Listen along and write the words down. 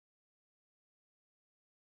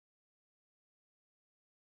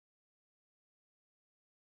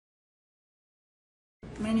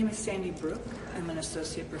My name is Sandy Brooke. I'm an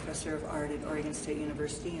associate professor of art at Oregon State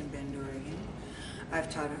University in Bend, Oregon. I've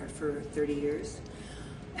taught art for 30 years,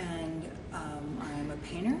 and I'm a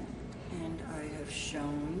painter, and I have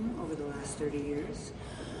shown over the last 30 years.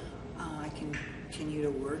 I continue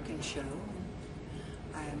to work and show.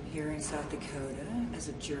 I'm here in South Dakota as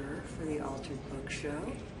a juror for the Altered Book Show.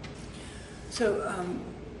 So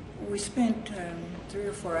we spent 3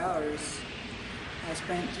 or 4 hours. I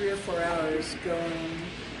spent 3 or 4 hours going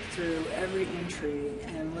through every entry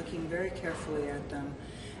and looking very carefully at them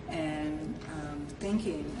and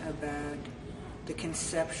thinking about the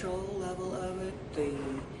conceptual level of it,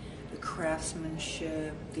 the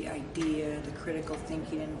craftsmanship, the idea, the critical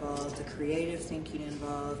thinking involved, the creative thinking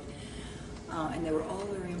involved, and they were all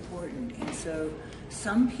very important. And so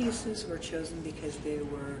some pieces were chosen because they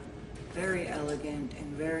were very elegant and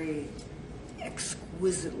very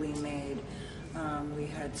exquisitely made. We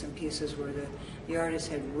had some pieces where the artist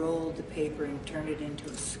had rolled the paper and turned it into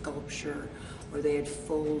a sculpture, or they had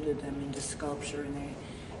folded them into sculpture, and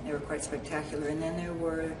they were quite spectacular. And then there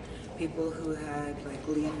were people who had like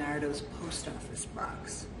Leonardo's post office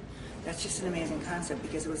box. That's just an amazing concept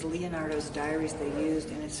because it was Leonardo's diaries they used,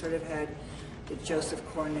 and it sort of had the Joseph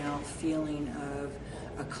Cornell feeling of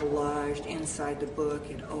a collage inside the book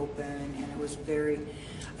and open, and it was very,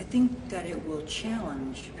 I think that it will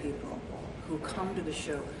challenge people who come to the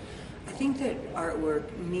show. I think that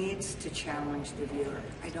artwork needs to challenge the viewer.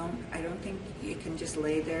 I don't think it can just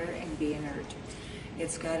lay there and be inert.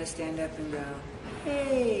 It's got to stand up and go,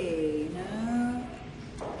 hey, no,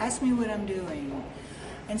 ask me what I'm doing.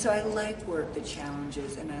 And so I like work that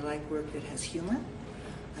challenges, and I like work that has humor.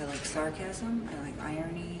 I like sarcasm. I like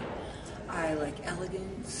irony. I like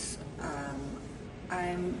elegance.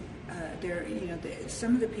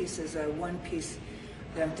 Some of the pieces. One piece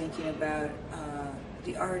that I'm thinking about,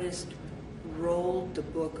 the artist rolled the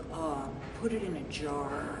book up, put it in a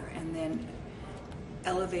jar, and then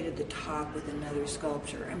elevated the top with another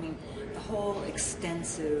sculpture. I mean, the whole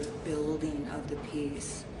extensive building of the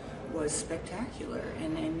piece was spectacular,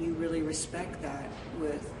 and you really respect that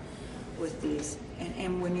with these.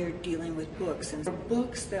 And when you're dealing with books, and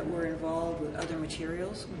books that were involved with other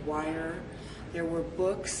materials, wire, there were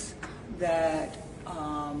books that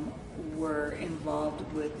were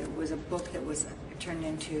involved with, there was a book that was turned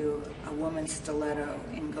into a woman's stiletto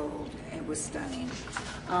in gold. It was stunning.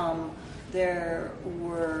 There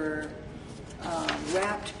were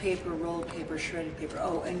wrapped paper, rolled paper, shredded paper.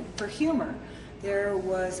 Oh, and for humor, there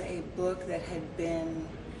was a book that had been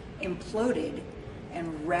imploded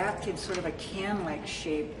and wrapped in sort of a can-like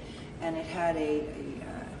shape, and it had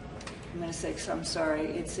I'm going to say, I'm sorry,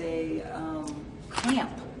 it's a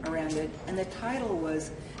clamp around it, and the title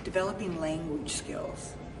was Developing Language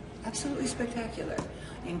Skills. Absolutely spectacular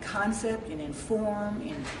in concept and in form,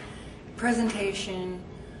 in presentation.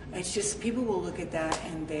 It's just, people will look at that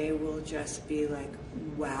and they will just be like,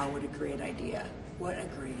 wow, what a great idea. What a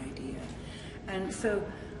great idea. And so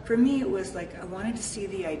for me, it was like, I wanted to see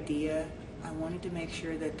the idea. I wanted to make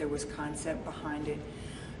sure that there was concept behind it.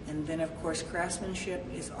 And then of course, craftsmanship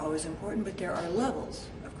is always important, but there are levels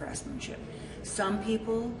of craftsmanship. Some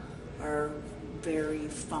people are very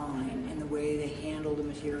fine in the way they handle the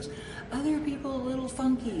materials. Other people a little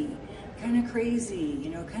funky, kind of crazy, you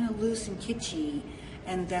know, kind of loose and kitschy,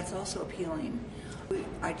 and that's also appealing.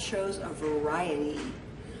 I chose a variety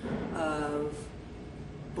of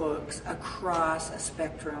books across a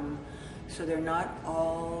spectrum, so they're not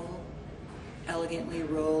all elegantly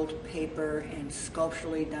rolled paper and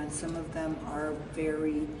sculpturally done. Some of them are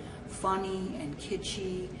very funny and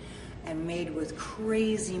kitschy and made with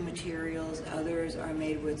crazy materials. Others are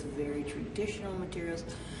made with very traditional materials.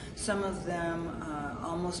 Some of them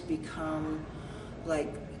almost become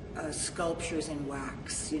like sculptures in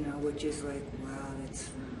wax, you know, which is like, wow, that's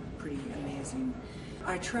pretty amazing.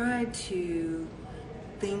 I tried to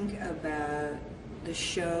think about the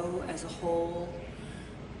show as a whole,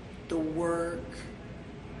 the work,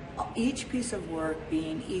 each piece of work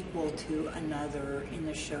being equal to another in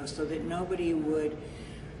the show, so that nobody would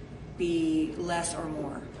be less or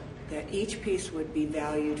more, that each piece would be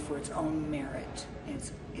valued for its own merit,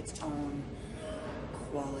 its own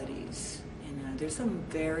qualities. And there's some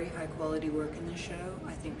very high quality work in the show.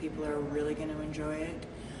 I think people are really going to enjoy it.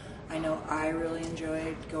 I know I really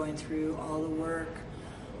enjoyed going through all the work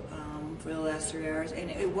for the last 3 hours, and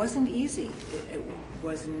it wasn't easy. It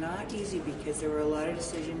was not easy because there were a lot of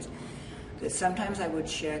decisions that sometimes I would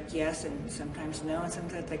check yes and sometimes no, and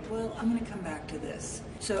sometimes like, well, I'm going to come back to this.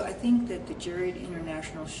 So I think that the Juried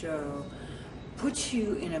International Show puts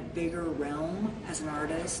you in a bigger realm as an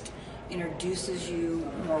artist introduces you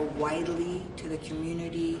more widely to the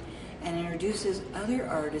community, and introduces other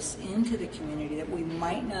artists into the community that we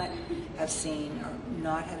might not have seen or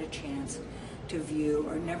not had a chance to view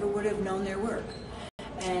or never would have known their work.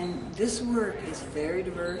 And this work is very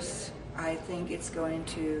diverse. I think it's going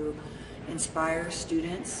to inspire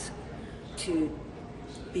students to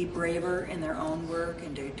be braver in their own work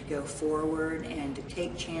and to go forward and to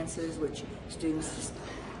take chances, which students,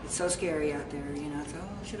 it's so scary out there, you know, it's,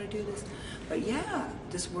 oh, should I do this? But yeah,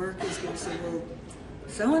 this work is going to say, well,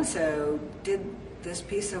 so-and-so did this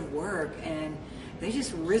piece of work and they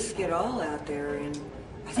just risk it all out there, and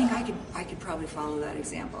I think I could probably follow that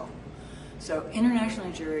example. So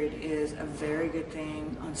internationally juried is a very good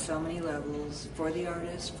thing on so many levels for the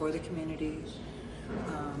artists, for the community,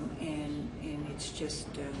 and it's just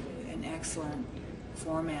an excellent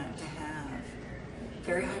format to have.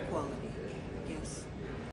 Very high quality.